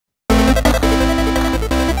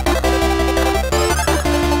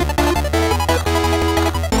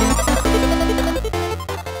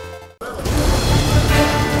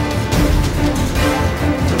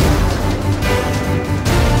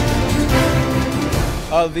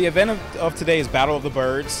The event of today is Battle of the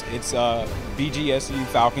Birds. It's BGSU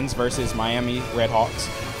Falcons versus Miami Redhawks.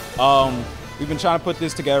 We've been trying to put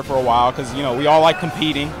this together for a while because, you know, we all like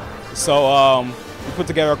competing. So we put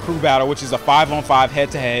together a crew battle, which is a 5-on-5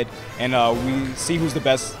 head-to-head, and we see who's the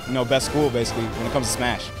best, best school basically when it comes to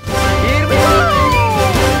Smash. Here we go!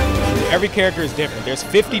 Every character is different. There's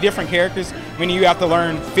 50 different characters, meaning you have to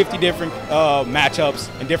learn 50 different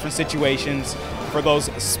matchups in different situations for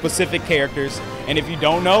those specific characters. And if you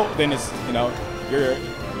don't know, then it's, you're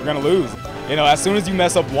gonna lose. As soon as you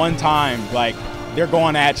mess up one time, like, they're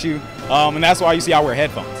going at you. And that's why you see I wear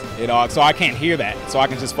headphones, so I can't hear that, so I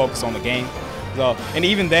can just focus on the game. So, and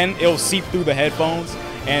even then, it'll seep through the headphones.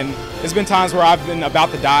 And there's been times where I've been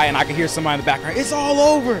about to die and I can hear somebody in the background, it's all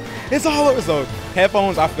over, it's all over. So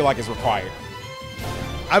headphones, I feel like, is required.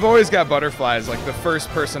 I've always got butterflies, like the first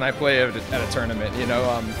person I play at a tournament,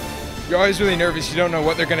 You're always really nervous. You don't know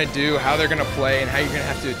what they're going to do, how they're going to play, and how you're going to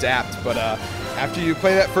have to adapt. But after you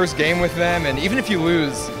play that first game with them, and even if you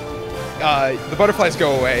lose, the butterflies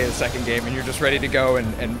go away in the second game, and you're just ready to go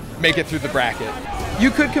and make it through the bracket.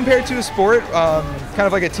 You could compare it to a sport, kind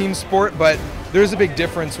of like a team sport, but there's a big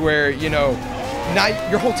difference where, not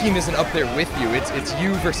your whole team isn't up there with you. It's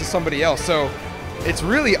you versus somebody else. So it's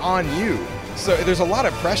really on you. So there's a lot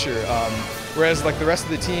of pressure. Whereas like the rest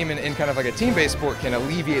of the team in kind of like a team-based sport can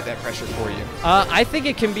alleviate that pressure for you. I think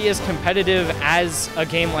it can be as competitive as a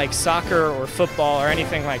game like soccer or football or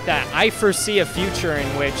anything like that. I foresee a future in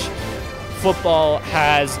which football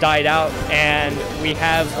has died out and we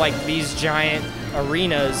have like these giant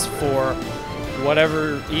arenas for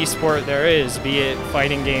whatever esport there is, be it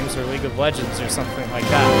fighting games or League of Legends or something like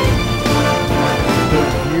that.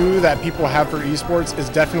 The view that people have for esports is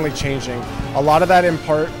definitely changing. A lot of that in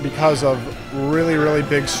part because of really, really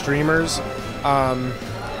big streamers.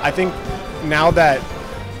 I think now that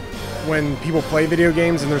when people play video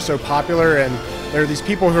games and they're so popular and there are these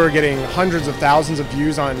people who are getting hundreds of thousands of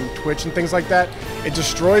views on Twitch and things like that, it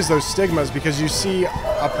destroys those stigmas because you see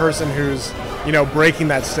a person who's, breaking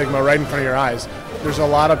that stigma right in front of your eyes. There's a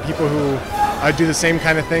lot of people who do the same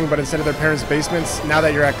kind of thing, but instead of their parents' basements, now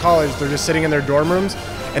that you're at college, they're just sitting in their dorm rooms,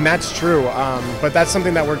 and that's true. But that's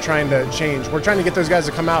something that we're trying to change. We're trying to get those guys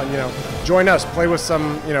to come out and join us, play with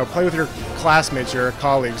play with your classmates, your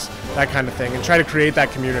colleagues, that kind of thing, and try to create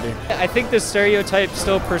that community. I think the stereotype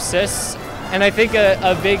still persists, and I think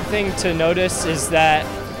a big thing to notice is that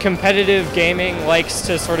competitive gaming likes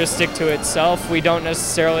to sort of stick to itself. We don't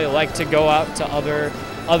necessarily like to go out to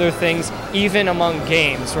other things, even among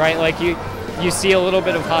games, right? Like you see a little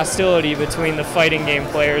bit of hostility between the fighting game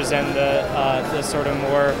players and the sort of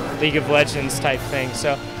more League of Legends type thing.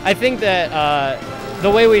 So I think that the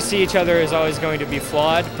way we see each other is always going to be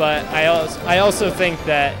flawed, but I also think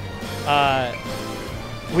that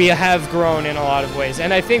we have grown in a lot of ways.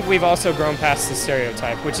 And I think we've also grown past the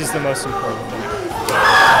stereotype, which is the most important thing.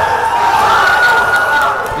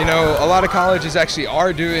 A lot of colleges actually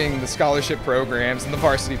are doing the scholarship programs and the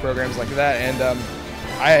varsity programs like that, and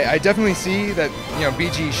I definitely see that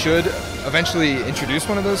BG should eventually introduce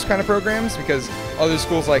one of those kind of programs because other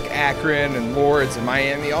schools like Akron and Lourdes and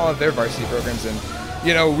Miami all have their varsity programs, and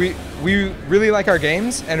we really like our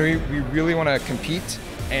games and we really want to compete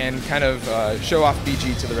and kind of show off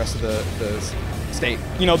BG to the rest of the state.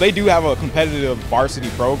 They do have a competitive varsity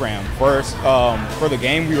program for the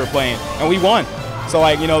game we were playing, and we won. So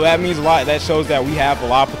that means a lot. That shows that we have a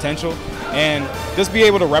lot of potential, and just be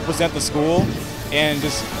able to represent the school and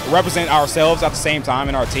just represent ourselves at the same time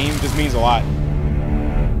in our team just means a lot.